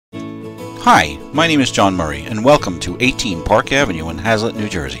Hi, my name is John Murray and welcome to 18 Park Avenue in Hazlet, New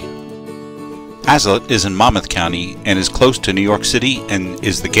Jersey. Hazlet is in Monmouth County and is close to New York City and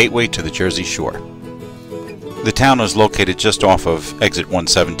is the gateway to the Jersey Shore. The town is located just off of exit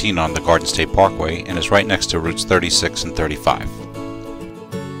 117 on the Garden State Parkway and is right next to routes 36 and 35.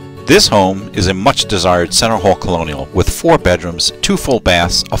 This home is a much desired center hall colonial with 4 bedrooms, 2 full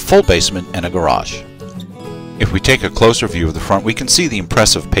baths, a full basement, and a garage. If we take a closer view of the front, we can see the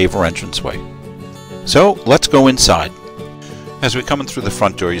impressive paver entranceway. So let's go inside. As we come in through the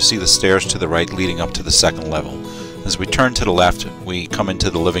front door, you see the stairs to the right leading up to the second level. As we turn to the left, we come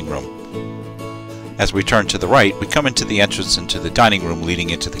into the living room. As we turn to the right, we come into the entrance into the dining room leading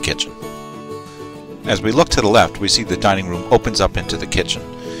into the kitchen. As we look to the left, we see the dining room opens up into the kitchen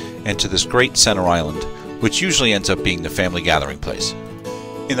and to this great center island, which usually ends up being the family gathering place.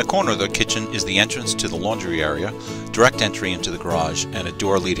 In the corner of the kitchen is the entrance to the laundry area, direct entry into the garage, and a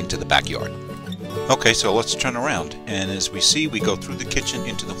door leading to the backyard. Okay, so let's turn around, and as we see, we go through the kitchen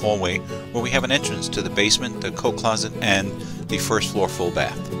into the hallway where we have an entrance to the basement, the coat closet, and the first floor full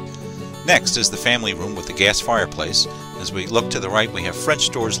bath. Next is the family room with the gas fireplace. As we look to the right, we have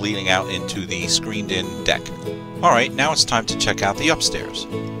French doors leading out into the screened-in deck. Alright, now it's time to check out the upstairs.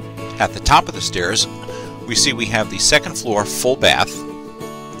 At the top of the stairs, we have the second floor full bath.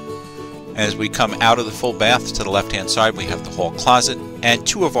 As we come out of the full bath to the left-hand side, we have the hall closet and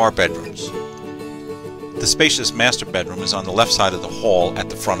 2 of our bedrooms. The spacious master bedroom is on the left side of the hall at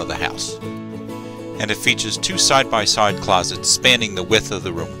the front of the house, and it features 2 side-by-side closets spanning the width of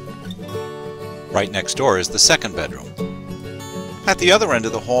the room. Right next door is the second bedroom. At the other end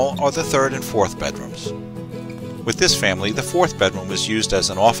of the hall are the third and fourth bedrooms. With this family, the fourth bedroom is used as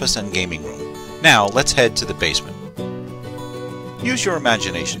an office and gaming room. Now let's head to the basement. Use your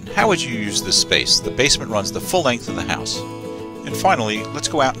imagination. How would you use this space? The basement runs the full length of the house. And finally, let's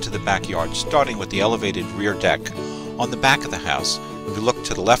go out into the backyard, starting with the elevated rear deck. On the back of the house, if we look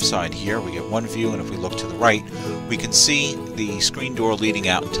to the left side here, we get one view, and if we look to the right, we can see the screen door leading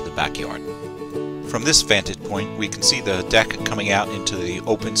out into the backyard. From this vantage point, we can see the deck coming out into the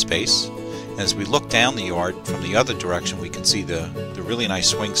open space. As we look down the yard from the other direction, we can see the really nice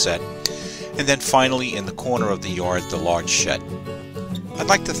swing set. And then finally, in the corner of the yard, the large shed. I'd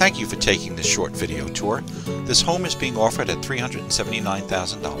like to thank you for taking this short video tour. This home is being offered at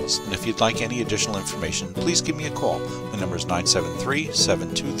 $379,000, and if you'd like any additional information, please give me a call. The number is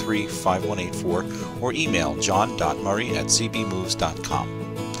 973-723-5184 or email john.murray@cbmoves.com.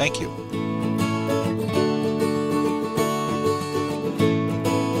 Thank you.